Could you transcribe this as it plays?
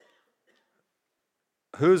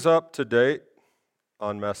who's up to date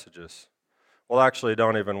on messages? Well, actually,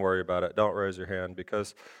 don't even worry about it. Don't raise your hand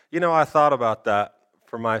because, I thought about that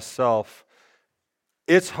for myself.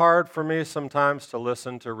 It's hard for me sometimes to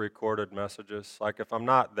listen to recorded messages. Like if I'm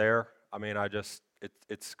not there,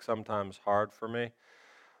 it's sometimes hard for me.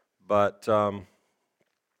 But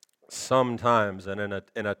sometimes, and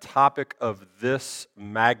in a topic of this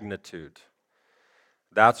magnitude,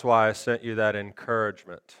 that's why I sent you that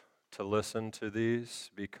encouragement to listen to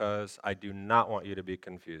these, because I do not want you to be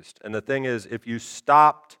confused. And the thing is, if you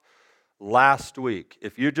stopped last week,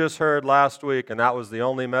 if you just heard last week and that was the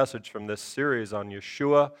only message from this series on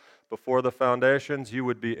Yeshua before the foundations, you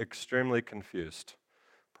would be extremely confused,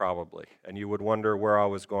 probably, and you would wonder where I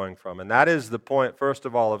was going from. And that is the point, first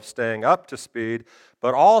of all, of staying up to speed,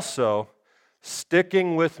 but also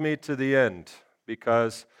sticking with me to the end,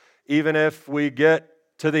 because even if we get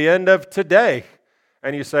to the end of today,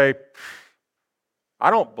 and you say, I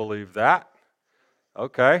don't believe that.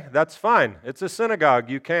 Okay, that's fine. It's a synagogue.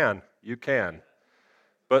 You can.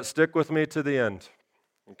 But stick with me to the end.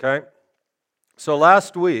 Okay? So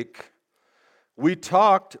last week, we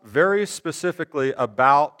talked very specifically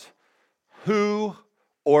about who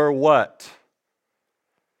or what.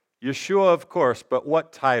 Yeshua, of course, but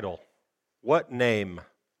what title? What name?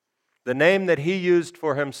 The name that he used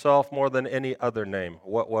for himself more than any other name.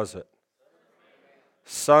 What was it?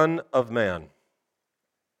 Son of Man.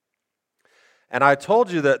 And I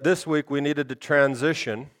told you that this week we needed to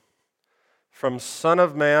transition from Son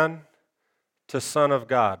of Man to Son of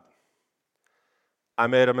God. I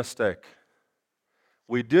made a mistake.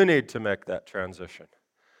 We do need to make that transition.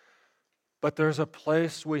 But there's a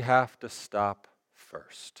place we have to stop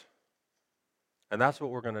first. And that's what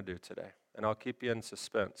we're going to do today. And I'll keep you in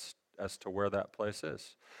suspense as to where that place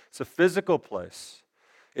is. It's a physical place.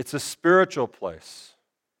 It's a spiritual place.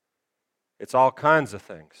 It's all kinds of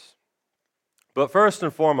things. But first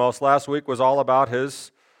and foremost, last week was all about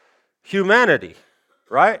his humanity,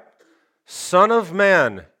 right? Son of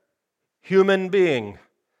Man, human being.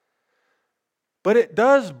 But it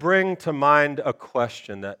does bring to mind a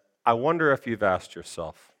question that I wonder if you've asked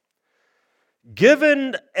yourself.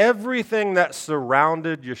 Given everything that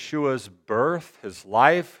surrounded Yeshua's birth, his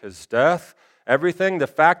life, his death, everything, the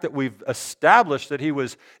fact that we've established that he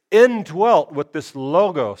was indwelt with this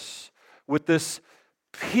logos, with this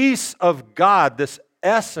peace of God, this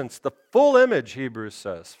essence, the full image, Hebrews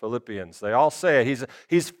says, Philippians, they all say it.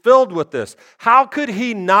 He's filled with this. How could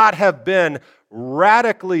he not have been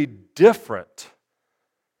radically different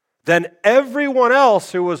than everyone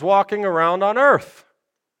else who was walking around on earth?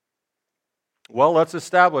 Well, let's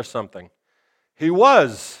establish something. He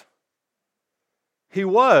was.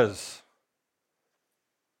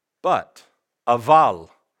 But,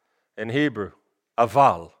 aval in Hebrew,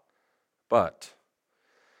 aval, but.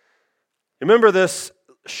 Remember this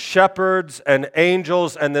shepherds and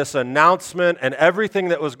angels and this announcement and everything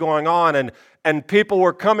that was going on, and people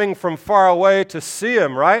were coming from far away to see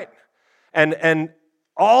him, right? And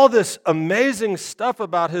all this amazing stuff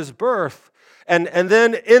about his birth. And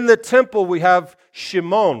then in the temple we have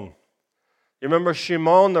Shimon. You remember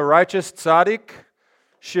Shimon, the righteous tzaddik?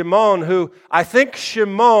 Shimon, who I think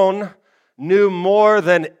Shimon knew more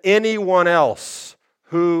than anyone else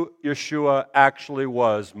who Yeshua actually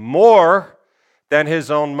was, more than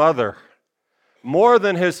his own mother, more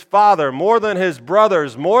than his father, more than his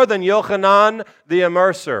brothers, more than Yochanan the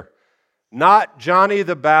Immerser. Not Johnny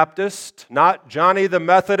the Baptist, not Johnny the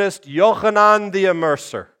Methodist, Yochanan the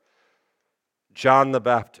Immerser, John the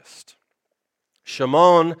Baptist.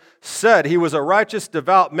 Shimon said he was a righteous,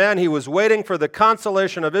 devout man. He was waiting for the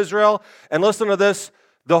consolation of Israel. And listen to this,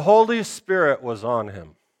 the Holy Spirit was on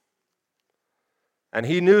him. And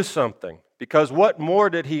he knew something, because what more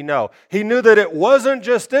did he know? He knew that it wasn't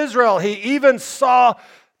just Israel. He even saw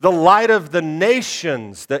the light of the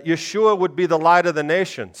nations, that Yeshua would be the light of the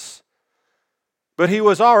nations. But he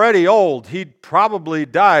was already old. He'd probably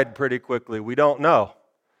died pretty quickly. We don't know.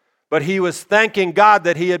 But he was thanking God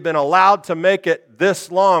that he had been allowed to make it this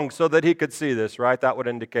long so that he could see this, right? That would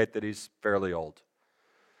indicate that he's fairly old.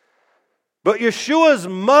 But Yeshua's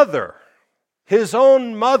mother, his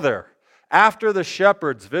own mother, after the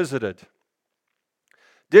shepherds visited,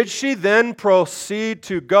 did she then proceed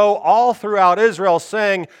to go all throughout Israel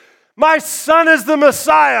saying, "My son is the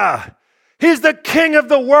Messiah. He's the King of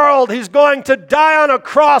the world. He's going to die on a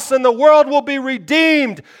cross and the world will be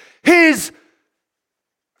redeemed. He's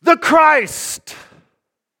the Christ"?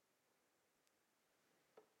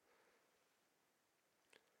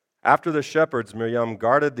 After the shepherds, Miriam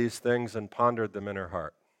guarded these things and pondered them in her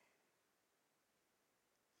heart.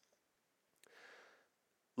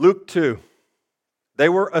 Luke 2. They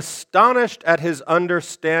were astonished at his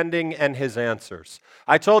understanding and his answers.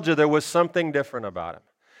 I told you there was something different about him.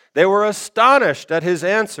 They were astonished at his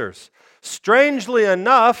answers. Strangely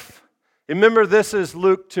enough, remember this is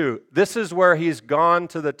Luke 2. This is where he's gone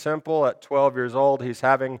to the temple at 12 years old. He's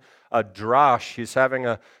having a drash. He's having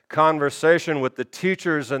a conversation with the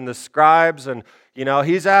teachers and the scribes. And,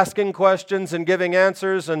 he's asking questions and giving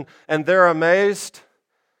answers, and they're amazed.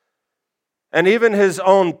 And even his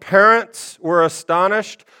own parents were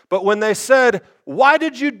astonished. But when they said, "Why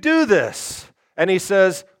did you do this?" And he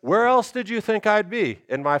says, "Where else did you think I'd be?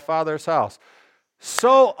 In my Father's house."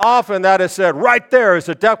 So often that is said, right there is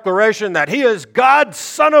a declaration that he is God,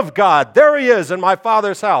 Son of God. There he is in my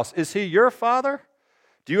Father's house. Is he your Father?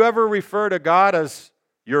 Do you ever refer to God as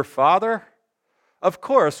your Father? Of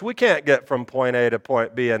course, we can't get from point A to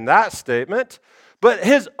point B in that statement. But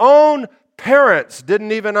his own parents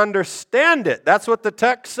didn't even understand it. That's what the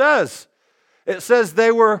text says. It says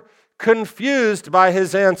they were confused by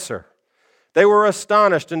his answer. They were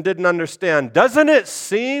astonished and didn't understand. Doesn't it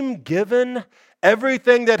seem, given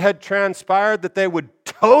everything that had transpired, that they would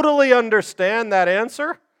totally understand that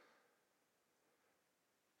answer?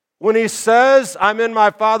 When he says, "I'm in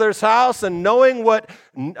my Father's house," and knowing what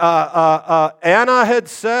Anna had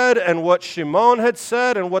said and what Shimon had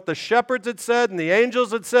said and what the shepherds had said and the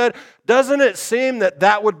angels had said, doesn't it seem that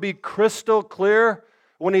that would be crystal clear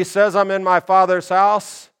when he says, "I'm in my Father's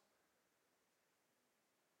house"?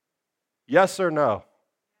 Yes or no?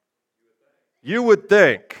 You would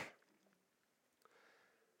think.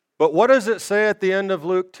 But what does it say at the end of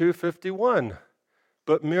Luke 2:51?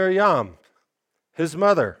 But Miriam, his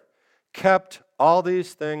mother, kept all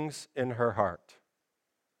these things in her heart.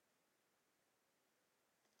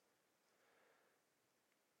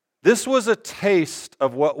 This was a taste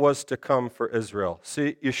of what was to come for Israel.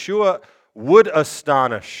 See, Yeshua would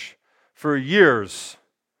astonish for years,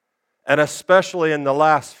 and especially in the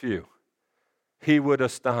last few, he would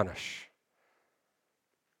astonish.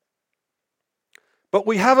 But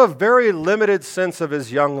we have a very limited sense of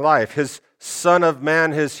his young life, his Son of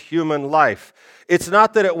Man, his human life. It's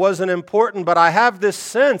not that it wasn't important, but I have this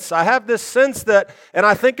sense that, and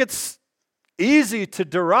I think it's easy to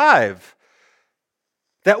derive,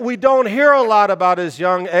 that we don't hear a lot about his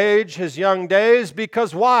young age, his young days,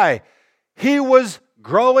 because why? He was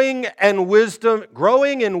growing in wisdom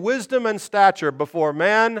and stature before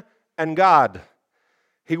man and God.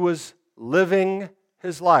 He was living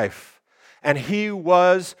his life, and he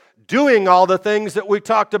was doing all the things that we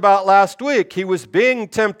talked about last week. He was being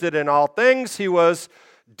tempted in all things. He was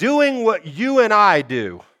doing what you and I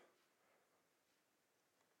do.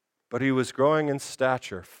 But he was growing in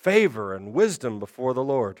stature, favor, and wisdom before the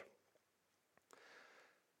Lord.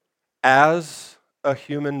 As a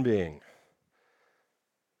human being.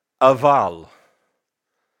 Aval.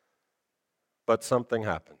 But something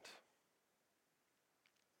happened.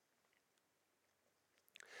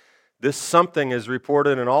 This something is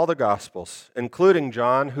reported in all the Gospels, including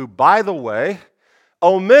John, who, by the way,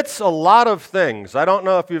 omits a lot of things. I don't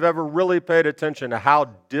know if you've ever really paid attention to how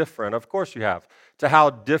different, of course you have, to how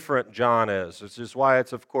different John is. Which is why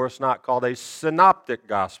it's, of course, not called a synoptic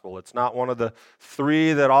gospel. It's not one of the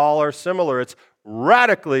three that all are similar. It's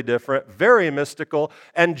radically different, very mystical,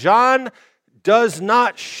 and John does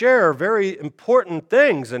not share very important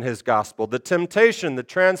things in his gospel. The temptation, the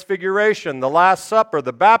transfiguration, the Last Supper,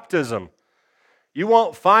 the baptism. You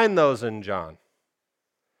won't find those in John.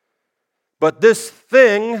 But this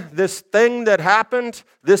thing that happened,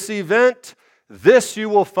 this event, this you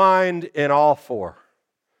will find in all four.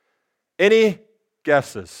 Any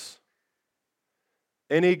guesses?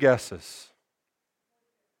 Any guesses?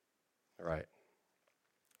 All right.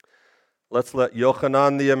 Let's let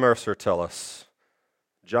Yochanan the Immerser tell us.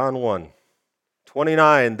 John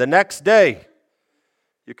 1:29. The next day,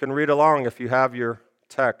 you can read along if you have your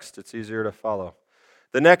text. It's easier to follow.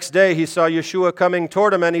 The next day he saw Yeshua coming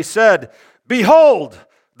toward him, and he said, "Behold,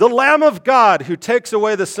 the Lamb of God who takes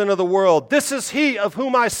away the sin of the world. This is he of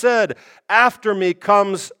whom I said, after me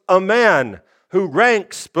comes a man who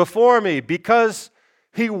ranks before me because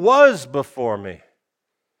he was before me.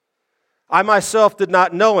 I myself did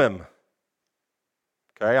not know him."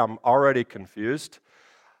 Okay, I'm already confused.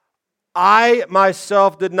 I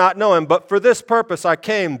myself did not know him, but for this purpose I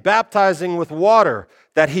came, baptizing with water,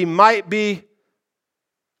 that he might be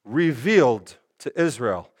revealed to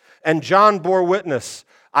Israel. And John bore witness.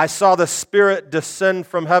 I saw the Spirit descend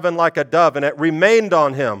from heaven like a dove, and it remained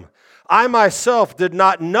on him. I myself did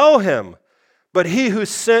not know him, but he who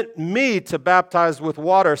sent me to baptize with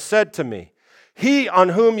water said to me, "He on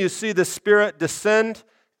whom you see the Spirit descend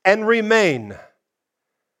and remain,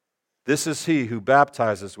 This is he who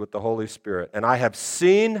baptizes with the Holy Spirit. And I have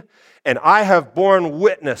seen and I have borne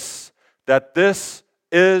witness that this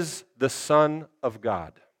is the Son of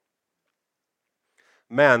God.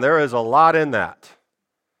 Man, there is a lot in that.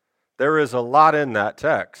 There is a lot in that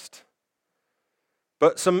text.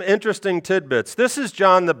 But some interesting tidbits. This is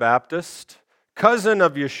John the Baptist, cousin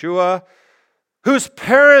of Yeshua, whose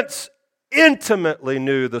parents intimately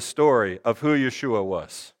knew the story of who Yeshua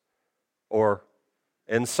was. Or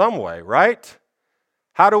in some way, right?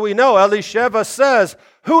 How do we know? Elisheva says,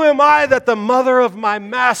 "Who am I that the mother of my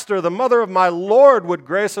master, the mother of my Lord, would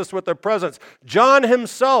grace us with her presence?" John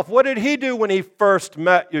himself, what did he do when he first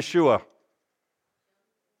met Yeshua?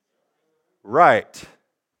 Right.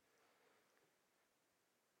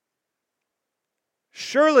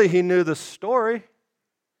 Surely he knew the story,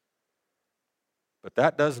 but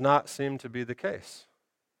that does not seem to be the case.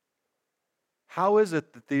 How is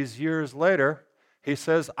it that these years later, he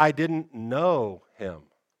says, "I didn't know him"?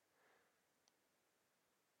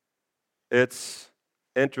 It's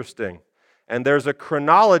interesting. And there's a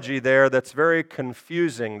chronology there that's very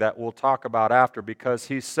confusing that we'll talk about after, because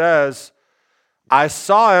he says, "I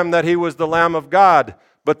saw him that he was the Lamb of God,"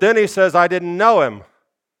 but then he says, "I didn't know him."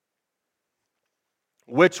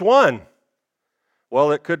 Which one?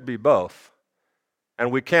 Well, it could be both.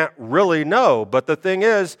 And we can't really know. But the thing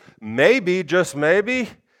is, maybe, just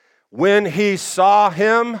maybe, when he saw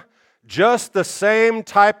him, just the same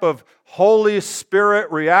type of Holy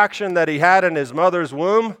Spirit reaction that he had in his mother's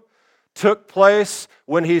womb took place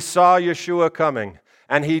when he saw Yeshua coming.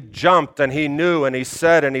 And he jumped and he knew and he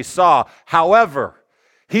said and he saw. However,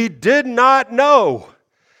 he did not know.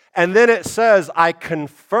 And then it says, "I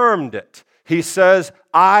confirmed it." He says,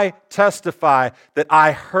 "I testify that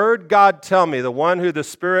I heard God tell me, the one who the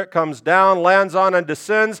Spirit comes down, lands on, and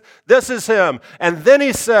descends, this is him." And then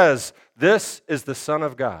he says, "This is the Son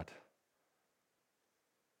of God."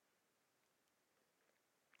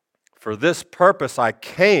 "For this purpose I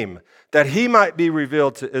came, that he might be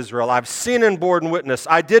revealed to Israel. I've seen and borne witness.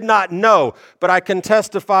 I did not know, but I can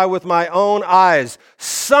testify with my own eyes.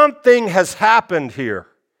 Something has happened here."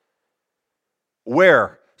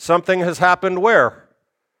 Where? Something has happened where?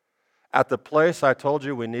 At the place I told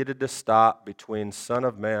you we needed to stop between Son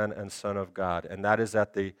of Man and Son of God, and that is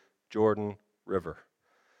at the Jordan River.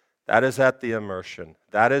 That is at the immersion.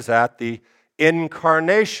 That is at the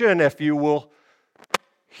incarnation, if you will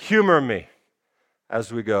humor me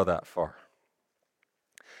as we go that far.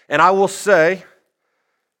 And I will say,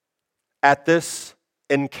 at this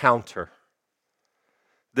encounter,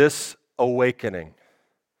 this awakening,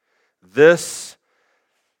 this,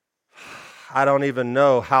 I don't even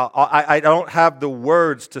know how, I don't have the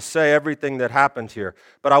words to say everything that happened here.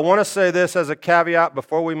 But I want to say this as a caveat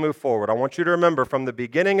before we move forward. I want you to remember from the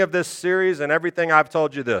beginning of this series and everything I've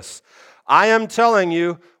told you this. I am telling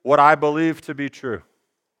you what I believe to be true.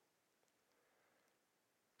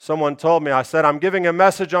 Someone told me, I said, "I'm giving a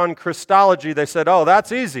message on Christology." They said, "Oh,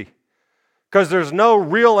 that's easy, because there's no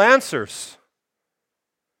real answers,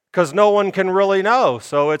 because no one can really know,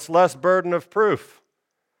 so it's less burden of proof."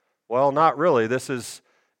 Well, not really. This is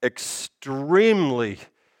extremely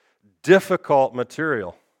difficult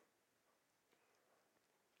material.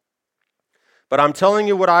 But I'm telling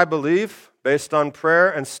you what I believe based on prayer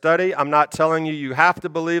and study. I'm not telling you you have to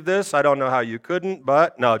believe this. I don't know how you couldn't,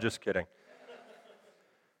 but no, just kidding.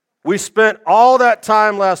 We spent all that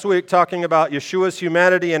time last week talking about Yeshua's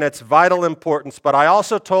humanity and its vital importance, but I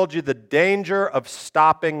also told you the danger of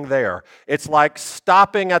stopping there. It's like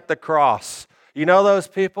stopping at the cross. You know those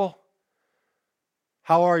people?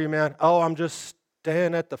 "How are you, man?" "Oh, I'm just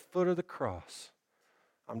staying at the foot of the cross.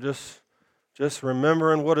 I'm just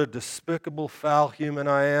remembering what a despicable, foul human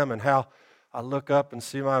I am and how I look up and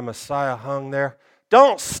see my Messiah hung there."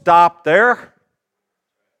 Don't stop there.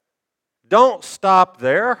 Don't stop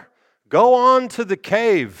there. Go on to the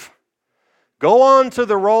cave. Go on to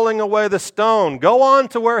the rolling away the stone. Go on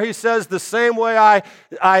to where he says, "The same way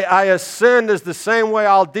I ascend is the same way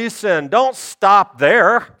I'll descend." Don't stop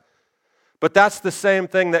there. But that's the same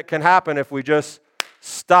thing that can happen if we just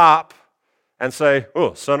stop and say,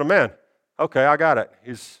 "Oh, Son of Man. Okay, I got it.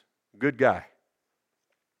 He's a good guy."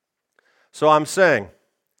 So I'm saying,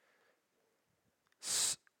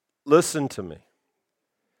 listen to me.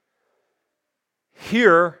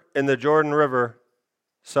 Here in the Jordan River,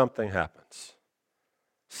 something happens.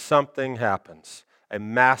 Something happens. A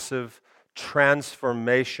massive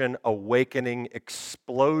transformation, awakening,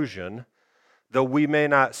 explosion, though we may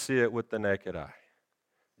not see it with the naked eye.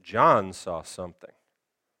 John saw something.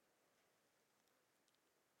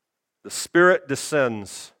 The Spirit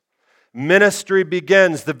descends. Ministry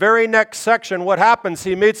begins. The very next section, what happens?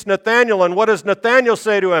 He meets Nathanael, and what does Nathanael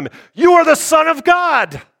say to him? You are the Son of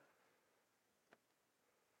God.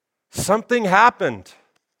 Something happened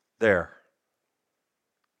there.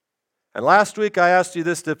 And last week I asked you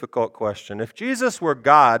this difficult question. If Jesus were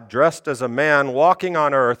God dressed as a man walking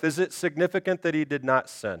on earth, is it significant that he did not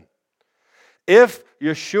sin? If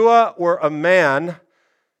Yeshua were a man,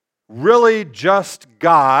 really just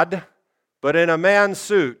God, but in a man's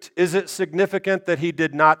suit, is it significant that he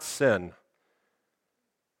did not sin?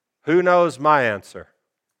 Who knows my answer?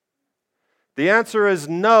 The answer is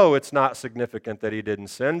no, it's not significant that he didn't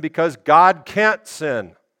sin because God can't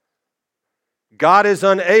sin. God is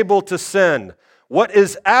unable to sin. What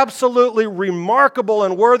is absolutely remarkable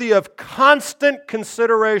and worthy of constant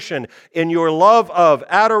consideration in your love of,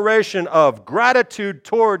 adoration of, gratitude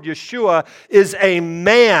toward Yeshua is a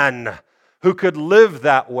man who could live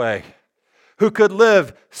that way, who could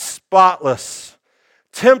live spotless,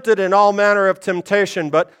 tempted in all manner of temptation,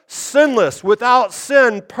 but sinless, without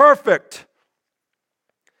sin, perfect.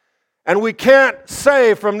 And we can't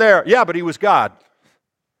say from there, yeah, but he was God.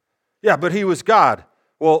 Yeah, but he was God.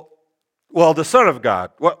 Well, the Son of God.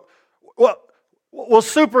 Well,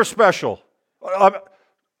 super special.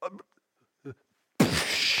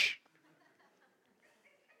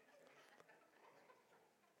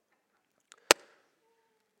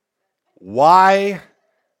 Why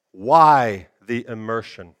the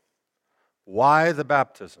immersion? Why the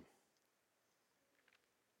baptism?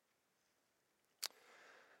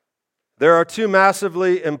 There are two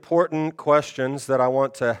massively important questions that I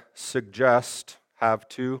want to suggest have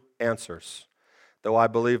two answers, though I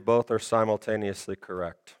believe both are simultaneously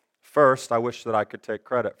correct. First, I wish that I could take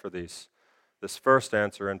credit for this first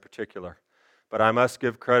answer in particular, but I must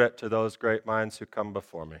give credit to those great minds who come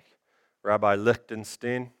before me. Rabbi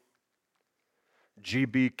Lichtenstein,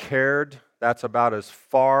 G.B. Caird, that's about as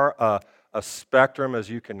far a spectrum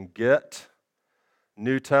as you can get.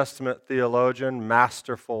 New Testament theologian,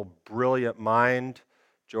 masterful, brilliant mind,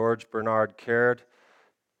 George Bernard Caird.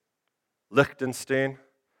 Lichtenstein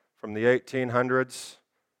from the 1800s,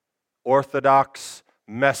 Orthodox,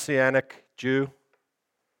 Messianic Jew.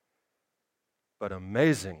 But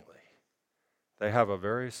amazingly, they have a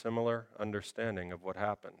very similar understanding of what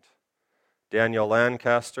happened. Daniel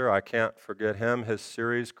Lancaster, I can't forget him. His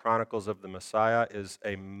series, Chronicles of the Messiah, is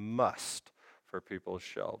a must for people's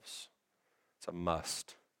shelves. It's a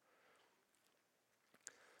must.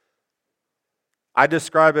 I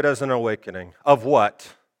describe it as an awakening. Of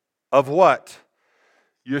what? Of what?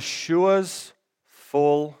 Yeshua's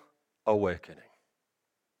full awakening.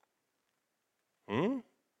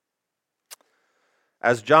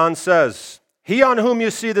 As John says, he on whom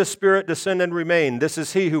you see the Spirit descend and remain, this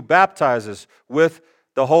is he who baptizes with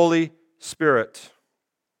the Holy Spirit.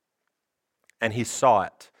 And he saw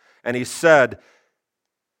it. And he said,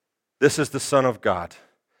 this is the Son of God.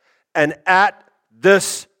 And at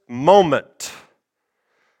this moment,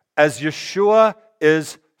 as Yeshua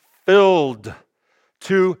is filled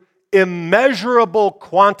to immeasurable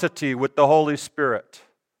quantity with the Holy Spirit,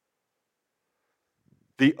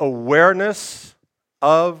 the awareness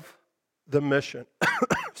of the mission,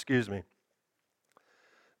 excuse me,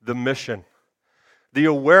 the mission, the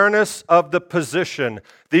awareness of the position,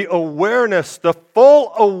 the awareness, the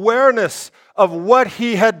full awareness of what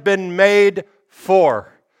he had been made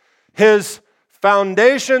for. His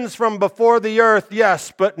foundations from before the earth,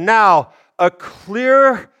 yes, but now a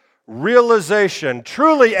clear realization,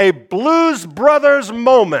 truly a Blues Brothers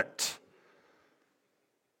moment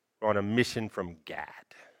on a mission from God.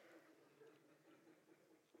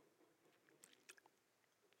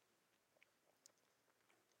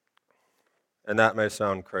 And that may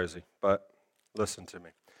sound crazy, but listen to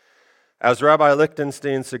me. As Rabbi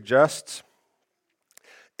Lichtenstein suggests,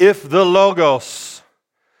 if the Logos,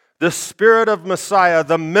 the Spirit of Messiah,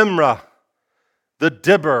 the Mimra, the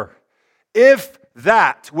Dibber, if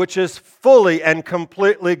that which is fully and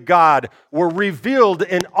completely God were revealed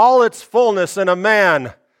in all its fullness in a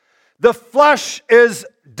man, the flesh is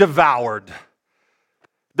devoured.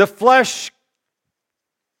 The flesh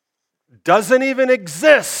doesn't even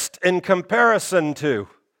exist in comparison to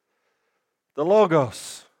the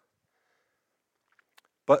Logos.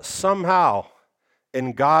 But somehow,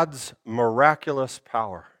 in God's miraculous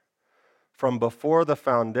power, from before the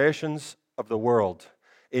foundations of the world,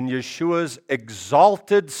 in Yeshua's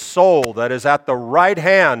exalted soul that is at the right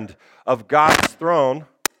hand of God's throne,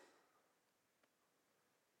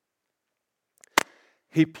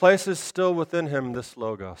 he places still within him this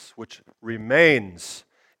Logos, which remains,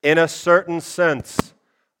 in a certain sense,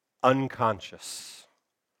 unconscious.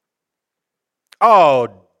 Oh,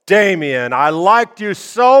 Damien, I liked you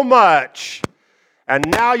so much. And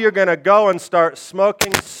now you're going to go and start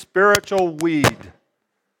smoking spiritual weed.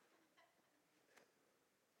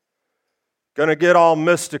 Going to get all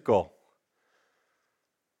mystical.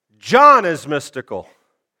 John is mystical.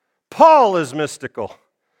 Paul is mystical.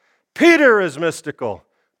 Peter is mystical.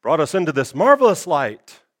 Brought us into this marvelous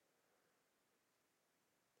light.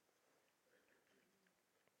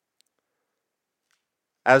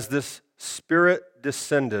 As this Spirit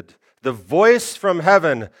descended, the voice from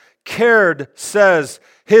heaven, Caird says,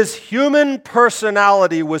 his human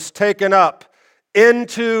personality was taken up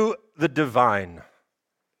into the divine.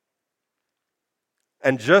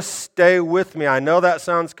 And just stay with me. I know that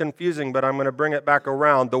sounds confusing, but I'm going to bring it back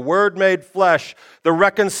around. The Word made flesh, the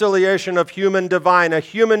reconciliation of human divine, a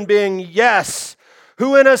human being, yes,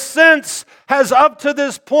 who in a sense has up to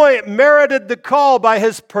this point merited the call by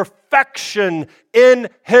his perfection in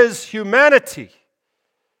his humanity.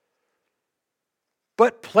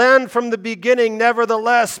 But planned from the beginning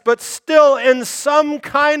nevertheless, but still in some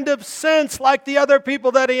kind of sense, like the other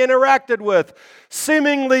people that he interacted with,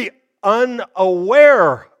 seemingly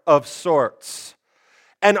unaware of sorts.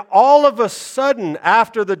 And all of a sudden,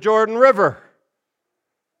 after the Jordan River,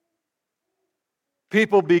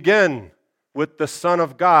 people begin with the Son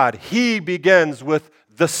of God. He begins with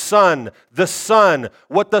the Son,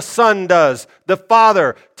 what the Son does, the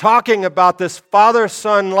Father, talking about this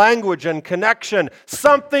Father-Son language and connection.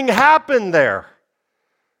 Something happened there.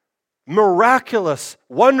 Miraculous,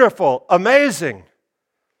 wonderful, amazing.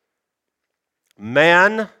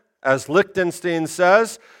 Man, as Lichtenstein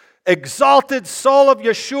says, exalted soul of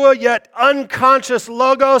Yeshua, yet unconscious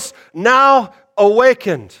logos, now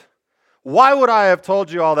awakened. Why would I have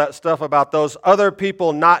told you all that stuff about those other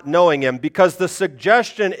people not knowing him? Because the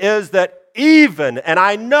suggestion is that even, and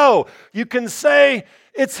I know you can say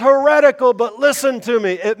it's heretical, but listen to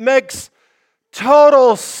me, it makes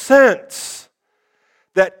total sense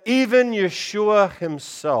that even Yeshua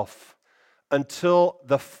himself, until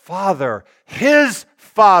the Father, his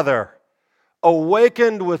Father,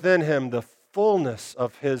 awakened within him the fullness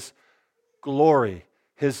of his glory,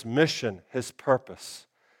 his mission, his purpose,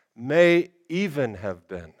 may even have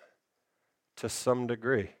been, to some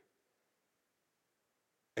degree,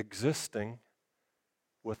 existing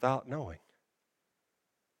without knowing.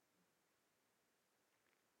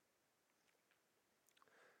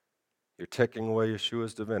 You're taking away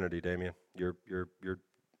Yeshua's divinity, Damien.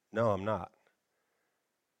 No, I'm not.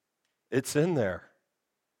 It's in there.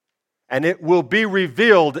 And it will be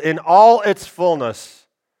revealed in all its fullness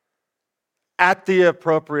at the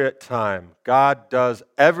appropriate time. God does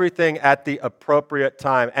everything at the appropriate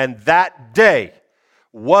time. And that day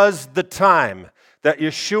was the time that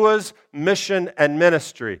Yeshua's mission and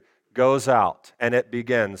ministry goes out and it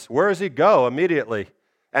begins. Where does he go immediately?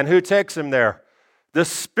 And who takes him there? The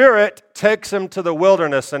Spirit takes him to the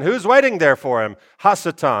wilderness. And who's waiting there for him?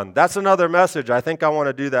 Hasatan. That's another message. I think I want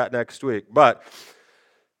to do that next week. But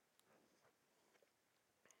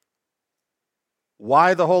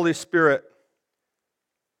why the Holy Spirit?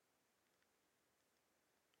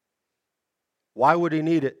 Why would he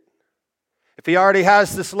need it? If he already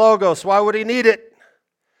has this logos, why would he need it?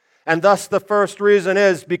 And thus the first reason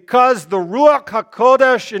is because the Ruach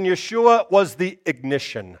HaKodesh in Yeshua was the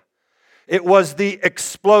ignition. It was the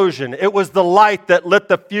explosion. It was the light that lit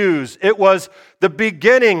the fuse. It was the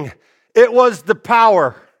beginning. It was the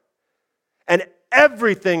power. And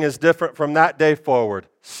everything is different from that day forward.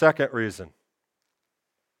 Second reason. Do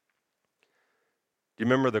you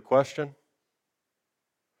remember the question?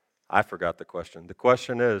 I forgot the question. The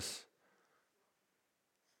question is,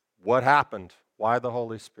 what happened? Why the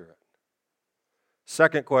Holy Spirit?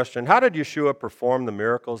 Second question, how did Yeshua perform the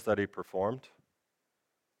miracles that he performed?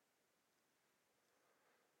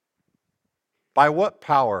 By what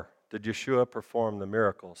power did Yeshua perform the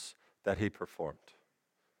miracles that he performed?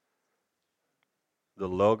 The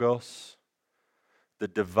Logos, the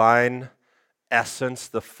divine essence,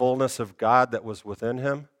 the fullness of God that was within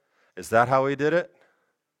him? Is that how he did it?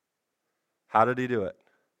 How did he do it?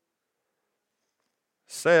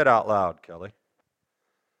 Say it out loud, Kelly.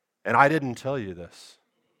 And I didn't tell you this.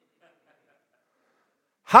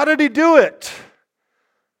 How did he do it?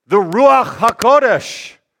 The Ruach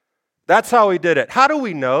HaKodesh. That's how he did it. How do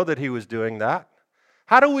we know that he was doing that?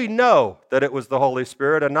 How do we know that it was the Holy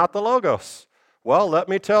Spirit and not the Logos? Well, let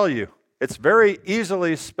me tell you. It's very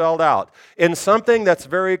easily spelled out in something that's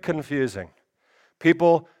very confusing.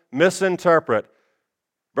 People misinterpret.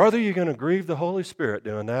 Brother, you're going to grieve the Holy Spirit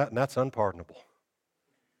doing that, and that's unpardonable.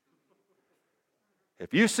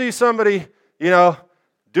 If you see somebody,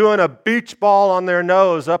 doing a beach ball on their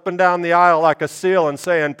nose up and down the aisle like a seal and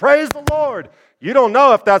saying, "Praise the Lord." You don't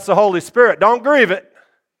know if that's the Holy Spirit. Don't grieve it.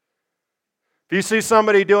 If you see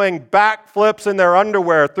somebody doing backflips in their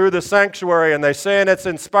underwear through the sanctuary and they're saying it's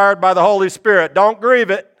inspired by the Holy Spirit, don't grieve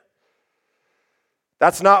it.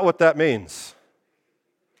 That's not what that means.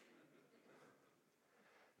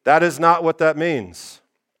 That is not what that means.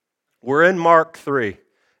 We're in Mark 3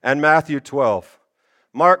 and Matthew 12.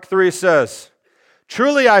 Mark 3 says,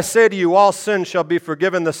 "Truly I say to you, all sins shall be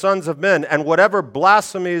forgiven the sons of men, and whatever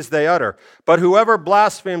blasphemies they utter. But whoever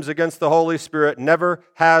blasphemes against the Holy Spirit never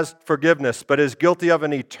has forgiveness, but is guilty of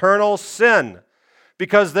an eternal sin."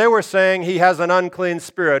 Because they were saying he has an unclean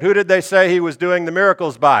spirit. Who did they say he was doing the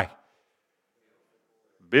miracles by?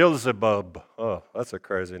 Beelzebub. Oh, that's a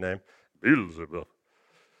crazy name. Beelzebub.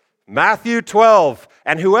 Matthew 12,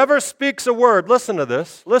 "And whoever speaks a word," listen to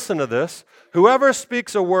this, whoever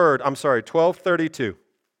speaks a word, 12:32,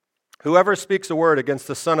 "whoever speaks a word against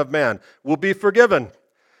the Son of Man will be forgiven."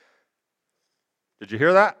 Did you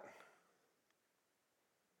hear that?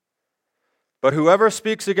 "But whoever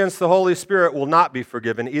speaks against the Holy Spirit will not be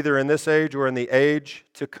forgiven, either in this age or in the age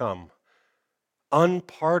to come."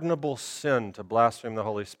 Unpardonable sin to blaspheme the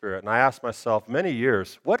Holy Spirit. And I asked myself many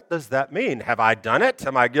years, what does that mean? Have I done it?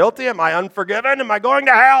 Am I guilty? Am I unforgiven? Am I going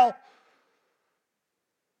to hell?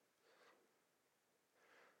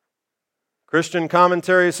 Christian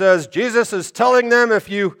commentary says, Jesus is telling them, if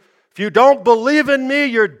you don't believe in me,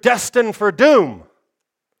 you're destined for doom.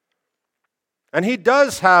 And he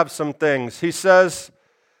does have some things. He says,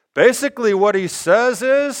 basically what he says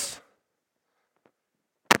is,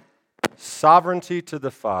 sovereignty to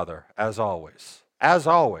the Father, as always. As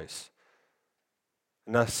always.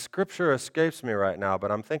 And the scripture escapes me right now,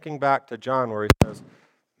 but I'm thinking back to John where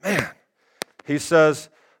he says,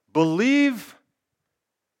 believe,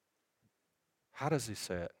 how does he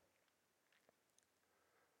say it?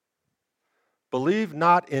 Believe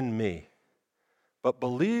not in me, but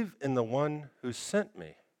believe in the one who sent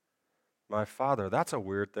me, my Father. That's a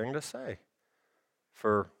weird thing to say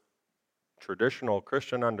for traditional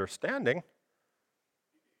Christian understanding.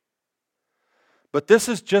 But this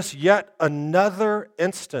is just yet another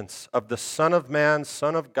instance of the Son of Man,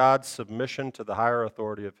 Son of God's submission to the higher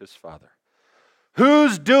authority of his Father.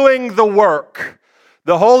 Who's doing the work?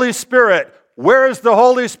 The Holy Spirit. Where is the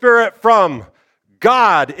Holy Spirit from?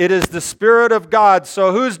 God. It is the Spirit of God.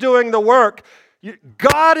 So who's doing the work?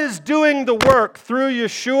 God is doing the work through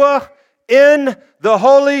Yeshua in the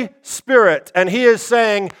Holy Spirit. And he is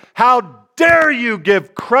saying, how dare you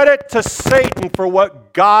give credit to Satan for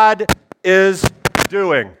what God is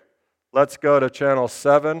doing? Let's go to channel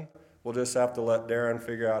 7. We'll just have to let Darren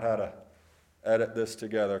figure out how to edit this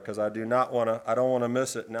together because I don't want to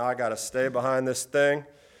miss it. Now I got to stay behind this thing.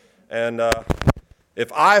 And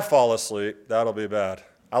if I fall asleep, that'll be bad.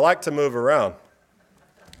 I like to move around.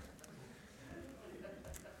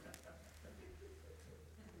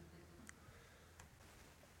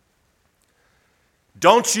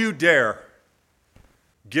 Don't you dare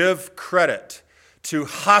give credit to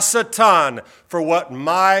Hasatan for what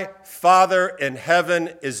my Father in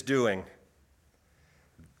heaven is doing.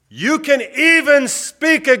 You can even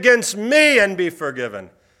speak against me and be forgiven,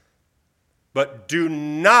 but do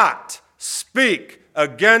not speak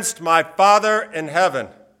against my Father in heaven.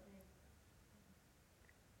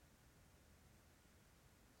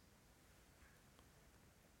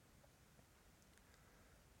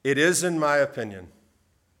 It is, in my opinion,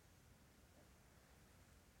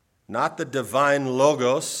 not the divine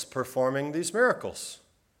Logos performing these miracles.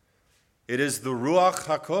 It is the Ruach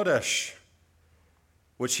HaKodesh,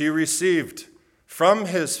 which he received from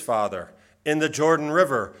his Father in the Jordan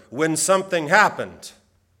River when something happened.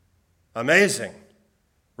 Amazing,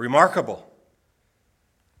 remarkable.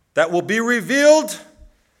 That will be revealed.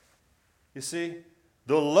 You see,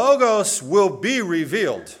 the Logos will be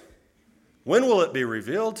revealed. When will it be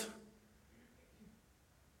revealed?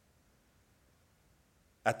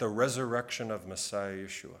 At the resurrection of Messiah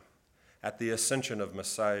Yeshua, at the ascension of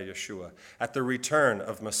Messiah Yeshua, at the return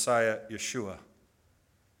of Messiah Yeshua.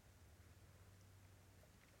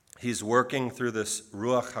 He's working through this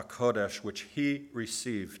Ruach HaKodesh, which he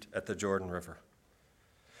received at the Jordan River.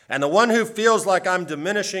 And the one who feels like I'm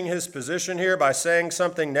diminishing his position here by saying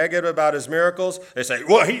something negative about his miracles, they say,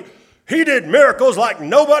 well, he did miracles like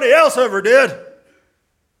nobody else ever did.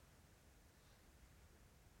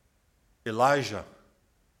 Elijah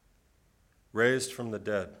raised from the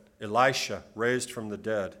dead. Elisha raised from the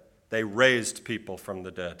dead. They raised people from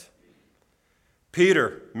the dead.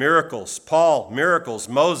 Peter, miracles. Paul, miracles.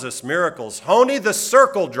 Moses, miracles. Honi the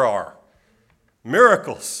circle drawer,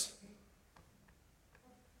 miracles.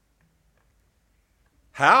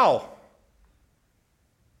 How?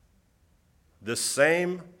 The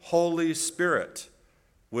same Holy Spirit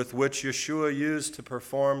with which Yeshua used to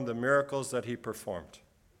perform the miracles that he performed.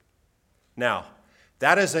 Now,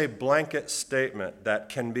 that is a blanket statement that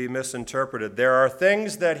can be misinterpreted. There are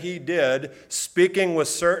things that he did, speaking with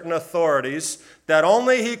certain authorities, that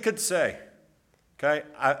only he could say. Okay?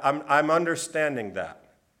 I'm understanding that.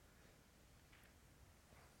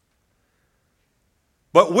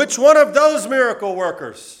 But which one of those miracle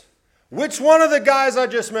workers? Which one of the guys I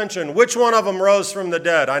just mentioned, which one of them rose from the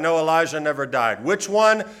dead? I know Elijah never died. Which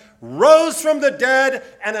one rose from the dead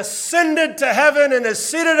and ascended to heaven and is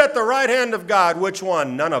seated at the right hand of God? Which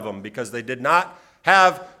one? None of them, because they did not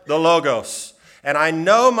have the Logos. And I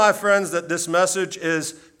know, my friends, that this message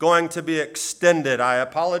is going to be extended. I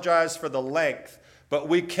apologize for the length, but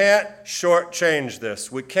we can't shortchange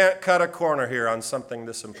this. We can't cut a corner here on something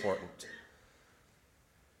this important.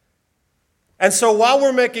 And so while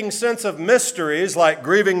we're making sense of mysteries like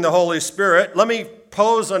grieving the Holy Spirit, let me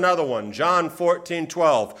pose another one. John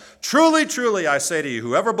 14:12. Truly, truly, I say to you,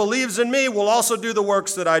 whoever believes in me will also do the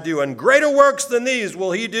works that I do, and greater works than these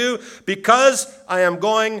will he do, because I am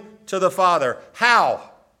going to the Father.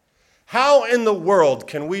 How? How in the world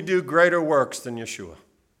can we do greater works than Yeshua?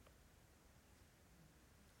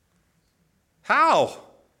 How?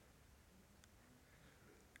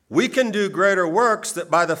 We can do greater works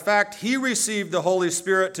that by the fact he received the Holy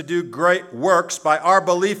Spirit to do great works, by our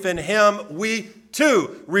belief in him, we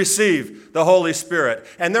too receive the Holy Spirit.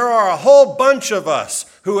 And there are a whole bunch of us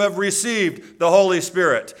who have received the Holy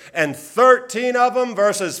Spirit. And 13 of them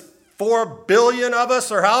versus 4 billion of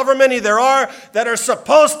us, or however many there are, that are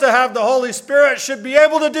supposed to have the Holy Spirit should be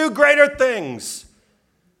able to do greater things.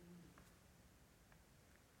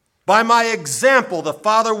 By my example, the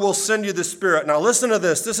Father will send you the Spirit. Now listen to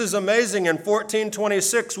this. This is amazing. In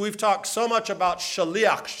 14:26, we've talked so much about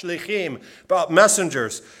shaliach, shlichim, about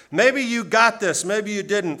messengers. Maybe you got this, maybe you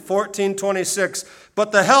didn't. 14:26.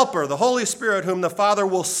 But the Helper, the Holy Spirit, whom the Father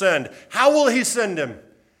will send. How will he send him?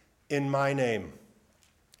 In my name.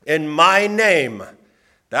 In my name.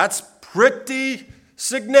 That's pretty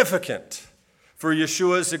significant for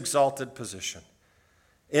Yeshua's exalted position.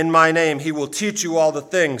 In my name, he will teach you all the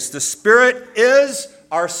things. The Spirit is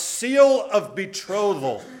our seal of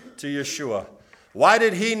betrothal to Yeshua. Why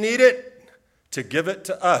did he need it? To give it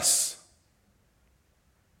to us.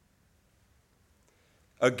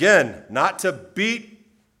 Again, not to beat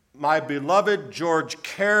my beloved George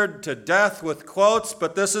Caird to death with quotes,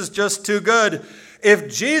 but this is just too good. If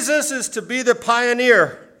Jesus is to be the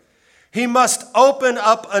pioneer, he must open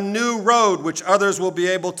up a new road which others will be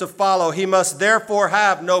able to follow. He must therefore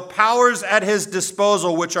have no powers at his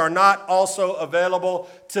disposal which are not also available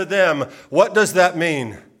to them. What does that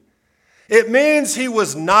mean? It means he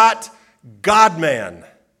was not God-man,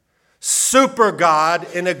 super God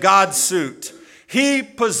in a God suit. He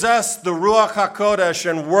possessed the Ruach HaKodesh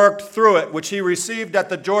and worked through it, which he received at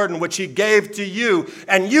the Jordan, which he gave to you.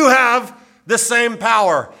 And you have the same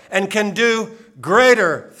power and can do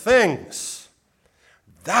greater things.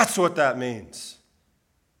 That's what that means.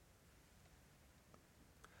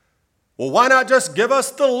 Well, why not just give us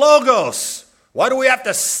the Logos? Why do we have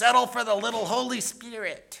to settle for the little Holy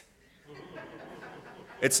Spirit?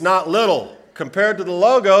 It's not little. Compared to the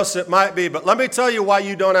Logos, it might be. But let me tell you why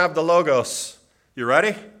you don't have the Logos. You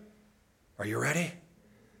ready? Are you ready?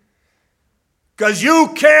 Because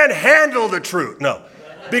you can't handle the truth. No.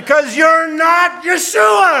 Because you're not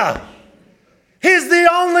Yeshua. He's the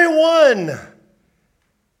only one.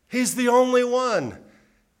 He's the only one.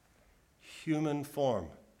 Human form,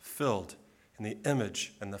 filled in the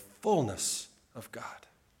image and the fullness of God.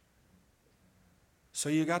 So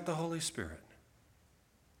you got the Holy Spirit.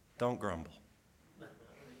 Don't grumble.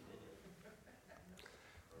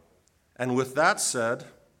 And with that said,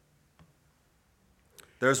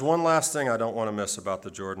 there's one last thing I don't want to miss about the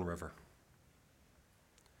Jordan River.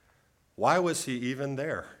 Why was he even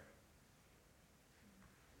there?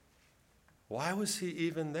 Why was he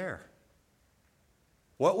even there?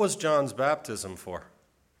 What was John's baptism for?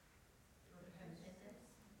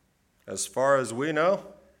 As far as we know,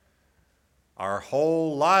 our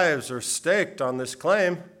whole lives are staked on this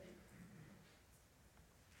claim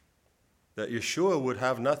that Yeshua would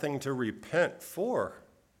have nothing to repent for.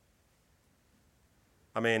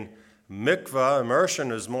 I mean, mikvah,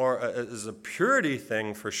 immersion, is a purity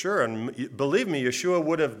thing for sure. And believe me, Yeshua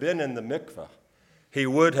would have been in the mikvah. He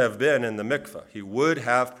would have been in the mikvah. He would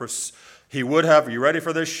have, are you ready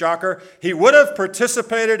for this shocker? He would have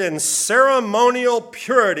participated in ceremonial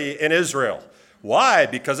purity in Israel. Why?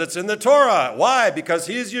 Because it's in the Torah. Why? Because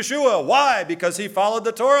he's Yeshua. Why? Because he followed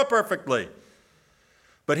the Torah perfectly.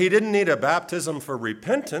 But he didn't need a baptism for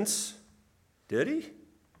repentance, did he?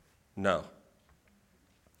 No.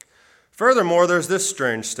 Furthermore, there's this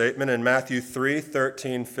strange statement in Matthew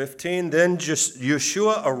 3:13, 15. Then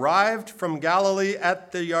Yeshua arrived from Galilee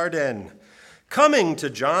at the Jordan, coming to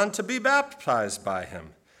John to be baptized by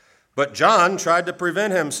him. But John tried to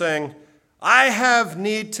prevent him, saying, I have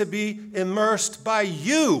need to be immersed by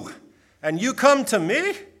you, and you come to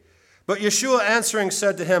me? But Yeshua answering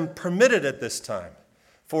said to him, permit it at this time,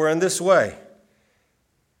 for in this way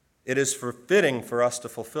it is fitting for us to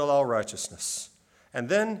fulfill all righteousness. And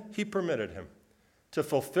then he permitted him to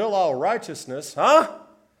fulfill all righteousness,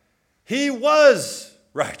 He was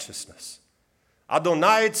righteousness.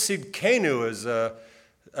 Adonai Tzidkenu is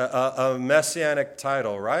a messianic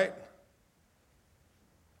title, right?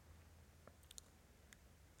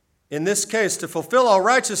 In this case, to fulfill all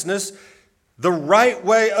righteousness, the right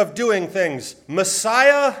way of doing things.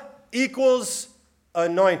 Messiah equals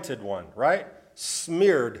anointed one, right?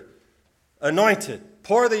 Smeared, anointed.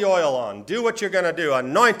 Pour the oil on. Do what you're going to do.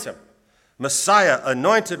 Anoint him. Messiah,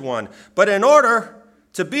 anointed one. But in order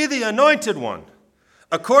to be the anointed one,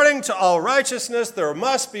 according to all righteousness, there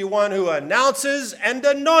must be one who announces and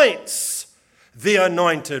anoints the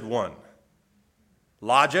anointed one.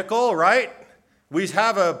 Logical, right? We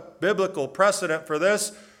have a biblical precedent for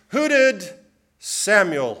this. Who did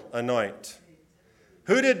Samuel anoint?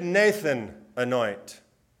 Who did Nathan anoint?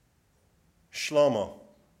 Shlomo.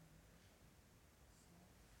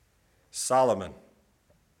 Solomon.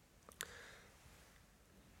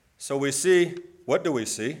 So we see, what do we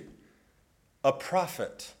see? A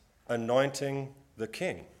prophet anointing the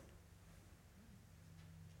king.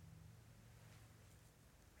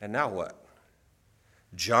 And now what?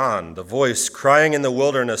 John, the voice crying in the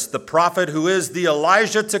wilderness, the prophet who is the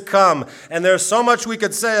Elijah to come. And there's so much we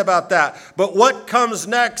could say about that. But what comes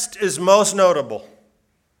next is most notable.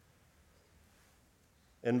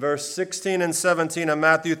 In verse 16 and 17 of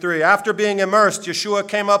Matthew 3, after being immersed, Yeshua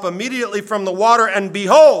came up immediately from the water, and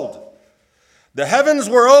behold, the heavens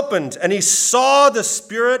were opened, and he saw the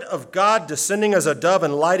Spirit of God descending as a dove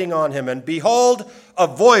and lighting on him. And behold, a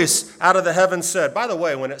voice out of the heavens said, by the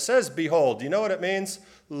way, when it says behold, do you know what it means?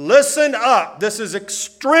 Listen up. This is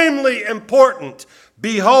extremely important.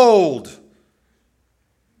 Behold,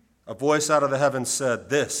 a voice out of the heavens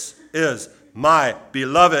said, this is my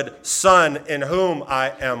beloved Son, in whom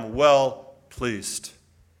I am well pleased.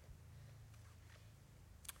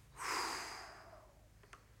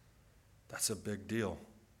 That's a big deal.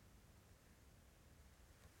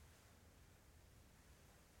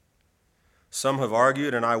 Some have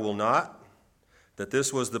argued, and I will not, that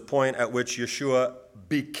this was the point at which Yeshua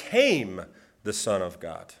became the Son of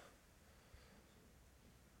God.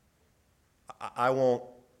 I won't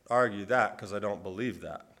argue that because I don't believe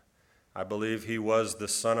that. I believe he was the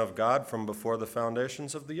Son of God from before the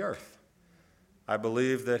foundations of the earth. I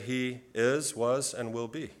believe that he is, was, and will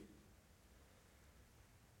be.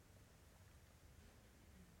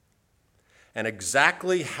 And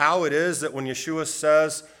exactly how it is that when Yeshua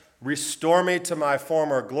says, restore me to my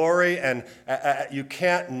former glory, and you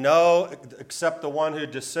can't know except the one who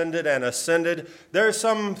descended and ascended, there's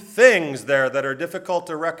some things there that are difficult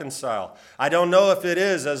to reconcile. I don't know if it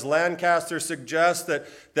is, as Lancaster suggests,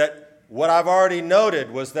 that what I've already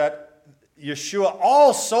noted was that Yeshua,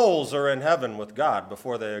 all souls are in heaven with God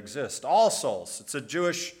before they exist. All souls. It's a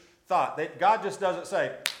Jewish thought. God just doesn't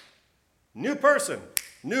say, new person,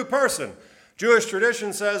 new person. Jewish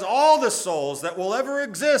tradition says all the souls that will ever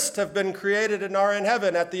exist have been created and are in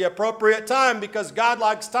heaven at the appropriate time, because God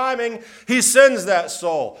likes timing. He sends that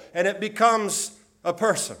soul and it becomes a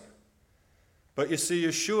person. But you see,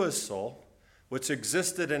 Yeshua's soul, which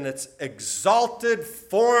existed in its exalted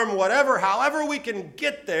form, however we can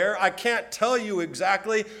get there, I can't tell you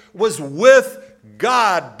exactly, was with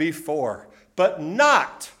God before, but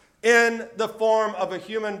not in the form of a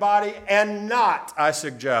human body, and not, I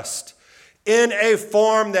suggest, in a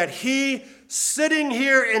form that he, sitting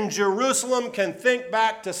here in Jerusalem, can think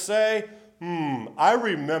back to say, I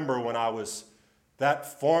remember when I was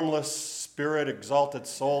that formless spirit, exalted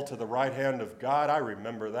soul to the right hand of God. I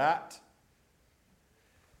remember that.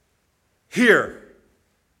 Here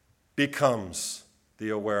becomes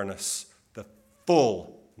the awareness, the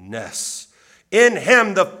fullness. In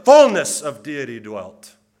him, the fullness of deity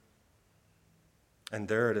dwelt. And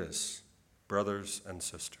there it is, brothers and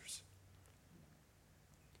sisters.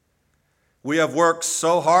 We have worked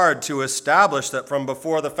so hard to establish that from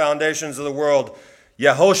before the foundations of the world,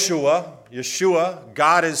 Yeshua,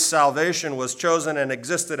 God is salvation, was chosen and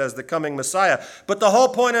existed as the coming Messiah. But the whole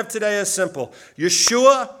point of today is simple.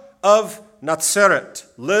 Yeshua of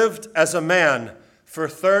Nazareth lived as a man for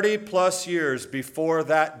 30 plus years before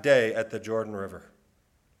that day at the Jordan River.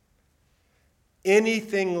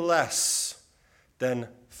 Anything less than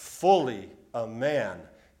fully a man,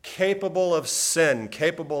 capable of sin,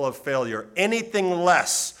 capable of failure, anything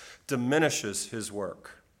less diminishes his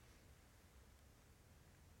work.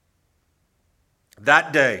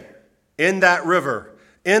 That day, in that river,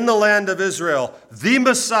 in the land of Israel, the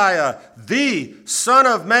Messiah, the Son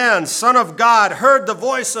of Man, Son of God, heard the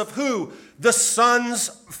voice of who? The Son's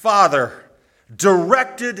Father,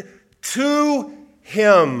 directed to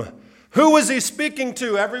him. Who was he speaking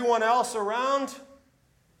to? Everyone else around?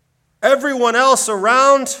 Everyone else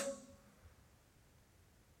around?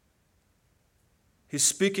 He's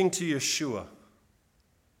speaking to Yeshua.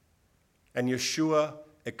 And Yeshua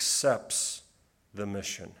accepts the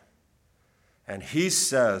mission. And he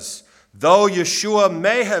says, though Yeshua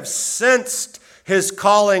may have sensed his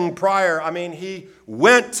calling prior, he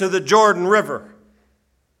went to the Jordan River.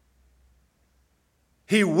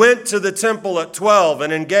 He went to the temple at 12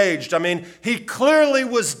 and engaged. He clearly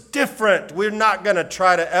was different. We're not going to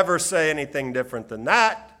try to ever say anything different than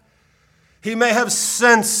that. He may have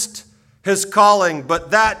sensed his calling,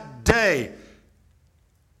 but that day,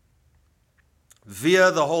 via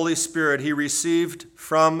the Holy Spirit, he received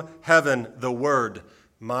from heaven the word,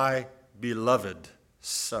 my beloved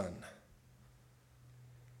Son.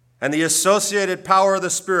 And the associated power of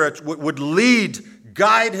the Spirit would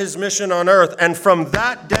guide his mission on earth. And from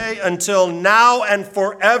that day until now and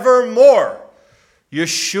forevermore,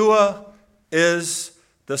 Yeshua is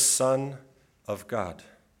the Son of God.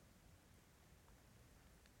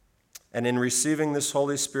 And in receiving this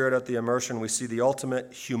Holy Spirit at the immersion, we see the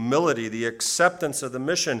ultimate humility, the acceptance of the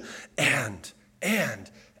mission, and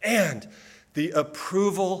the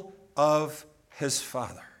approval of his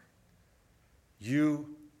Father.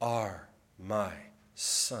 You are my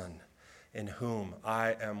Son, in whom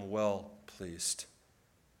I am well pleased.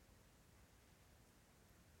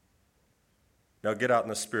 Now get out in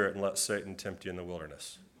the Spirit and let Satan tempt you in the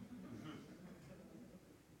wilderness.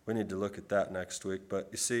 We need to look at that next week. But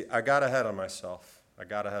you see, I got ahead of myself.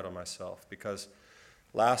 Because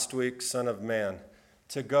last week, Son of Man,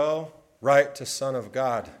 to go right to Son of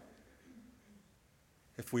God,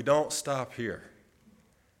 if we don't stop here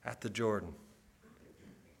at the Jordan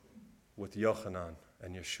with Yochanan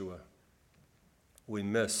and Yeshua, we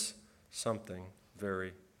miss something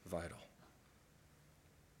very vital.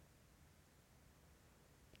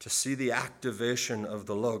 To see the activation of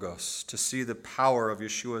the Logos, to see the power of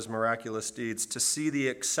Yeshua's miraculous deeds, to see the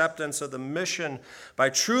acceptance of the mission by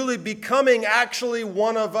truly becoming actually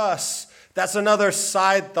one of us. That's another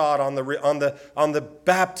side thought on the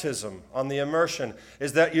baptism, on the immersion,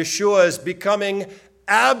 is that Yeshua is becoming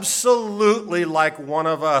absolutely like one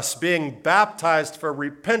of us, being baptized for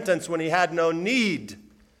repentance when he had no need.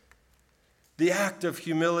 The act of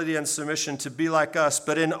humility and submission to be like us.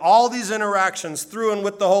 But in all these interactions through and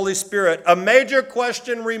with the Holy Spirit, a major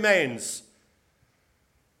question remains.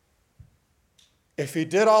 If he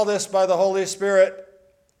did all this by the Holy Spirit,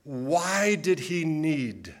 why did he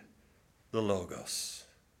need the Logos?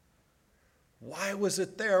 Why was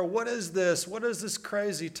it there? What is this? What is this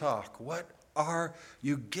crazy talk? What are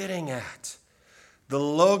you getting at? The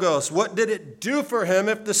Logos, what did it do for him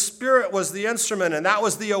if the Spirit was the instrument and that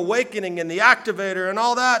was the awakening and the activator and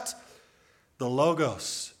all that? The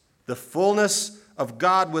Logos, the fullness of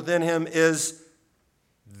God within him, is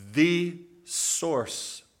the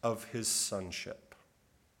source of his sonship.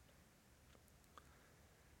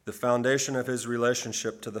 The foundation of his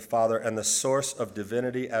relationship to the Father and the source of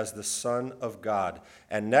divinity as the Son of God.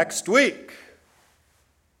 And next week,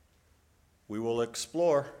 we will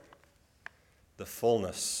explore the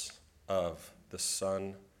fullness of the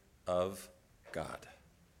Son of God.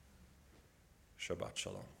 Shabbat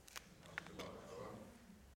Shalom.